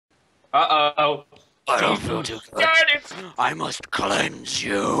Uh-oh. I don't feel too good. Darn it! I must cleanse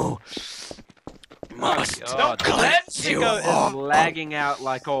you. Must God. cleanse you. Nico is lagging out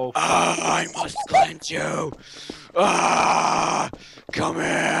like all fuck. I must cleanse you. Come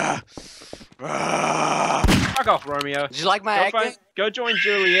here. Fuck off, Romeo. Did you like my acting? Go join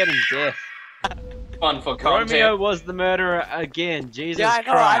Juliet in death. Fun for content. Romeo was the murderer again. Jesus Yeah, I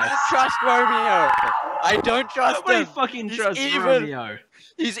know. Christ. I don't trust Romeo. I don't trust Nobody him. fucking He's trusts evil. Romeo.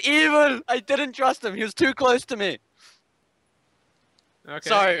 He's evil. I didn't trust him. He was too close to me. Okay.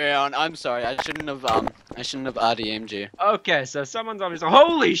 Sorry, Leon. I'm sorry. I shouldn't have RDM'd you. Okay, so someone's obviously.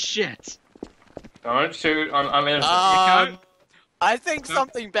 Holy shit! Don't shoot. I'm innocent. I think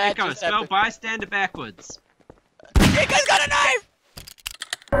something bad Echo, just spell happened. bystander backwards. Echo's got a knife!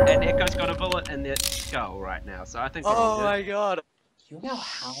 And Echo's got a bullet in their skull right now, so I think we're all Oh good. my god. You know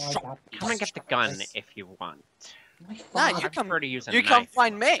how I got these Come and get the gun scars? if you want. My Nah, father you come. Prefer to use a You come knife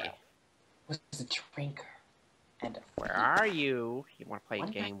find me. was a drinker and a Where are you? You want to play a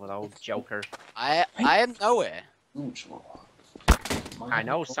game with old Joker? I am nowhere. usual. I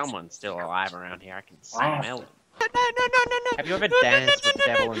know someone's still alive around here. I can smell it. No. Have you ever danced with the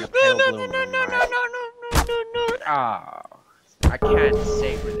devil in the pale blue moonlight? Oh, I can't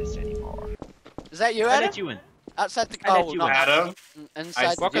savor this anymore. Is that you, I Adam? let you in. Outside the I let oh, you not in. Adam,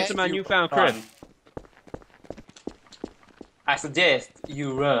 inside the Welcome gate. to my you newfound run. crib. I suggest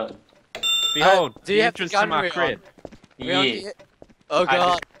you run. Behold, do you the have the entrance to gun my ring crib. Leon, do Yeah. you- Oh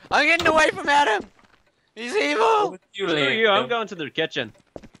god. I'm getting away from Adam! He's evil! You Screw live. you, I'm going to the kitchen.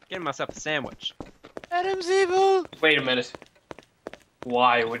 Getting myself a sandwich. Adam's evil! Wait a minute.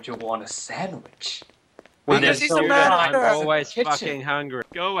 Why would you want a sandwich? Because there's he's no a Dude, murderer. I'm time. always Kitchen. fucking hungry.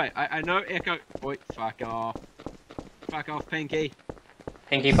 Go away. I know Echo. Wait, fuck off. Fuck off, Pinky.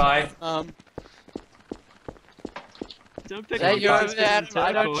 Pinkie Pie. Don't Is pick that on you me, over it's there, Adam?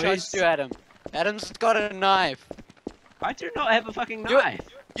 I don't turquoise. trust you, Adam. Adam's got a knife. I do not have a fucking You- knife.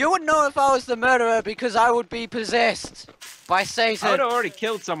 You would know if I was the murderer because I would be possessed by I would Satan. have already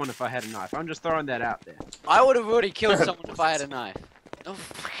killed someone if I had a knife. I'm just throwing that out there. I would have already killed someone if I had a knife. No,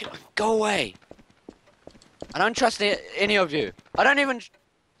 freaking, go away. I don't trust any of you. I don't even.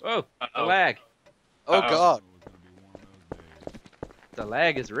 Oh, the Uh-oh. lag. Oh Uh-oh. god. The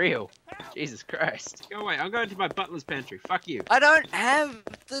lag is real. Jesus Christ. Go away. I'm going to my butler's pantry. Fuck you. I don't have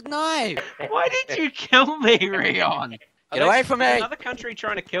the knife. Why did you kill me, Rion? Get away from me. Another country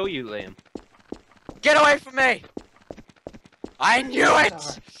trying to kill you, Liam. Get away from me. I knew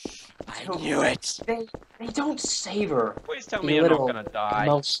it. I knew it. They don't savor Please tell me you're not little gonna die.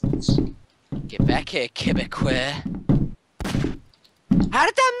 emotions. Get back here, Quebecois. How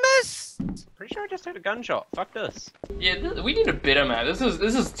did that miss? Pretty sure I just heard a gunshot. Fuck this. Yeah, we need a bitter man. This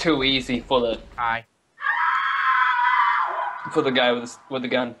is too easy for the Hi. guy with the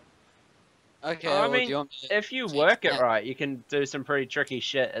gun. Okay, I well, mean, do you want me to- if you work it right, you can do some pretty tricky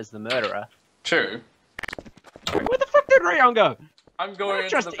shit as the murderer. True. Where the fuck did Rion go? I'm going don't into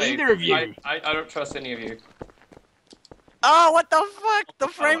trust the base. either of you. I don't trust any of you. Oh, what the fuck? The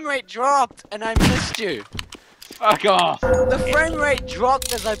frame rate dropped and I missed you. Fuck off. The frame rate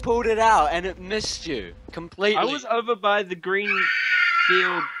dropped as I pulled it out and it missed you completely. I was over by the green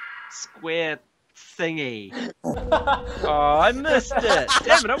field square thingy. Oh, I missed it.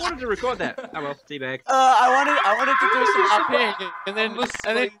 Damn it, I wanted to record that. Oh well, teabag. I wanted to do some RPing and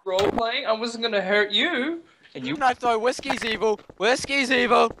then role playing. I wasn't gonna hurt you. And you knife throw. Whiskey's evil. Whiskey's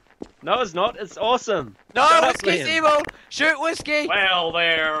evil. No, it's not. It's awesome. No, Shut up, Whiskey's Liam. evil. Shoot Whiskey. Well,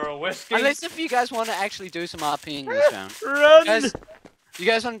 there, whiskey. Unless if you guys want to actually do some RPing this round. Run! You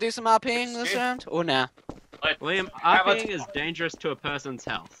guys want to do some RPing this round or nah? Liam, Have a- RPing is dangerous to a person's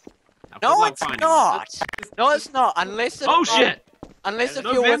health. Now, good No, luck it's finding not. No, it's not. Unless if it. Oh shit! Unless if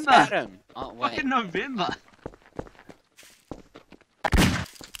November. you're with Adam. Oh wait. Fucking November.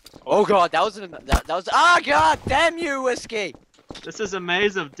 Oh god, that was. Ah god, damn you, Whiskey. This is a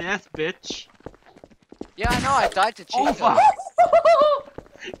maze of death, bitch. Yeah, I know. I died to cheat. Oh fuck!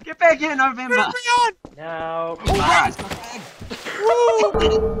 Get back here, November. No. Oh, right.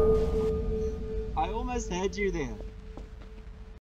 I almost had you there.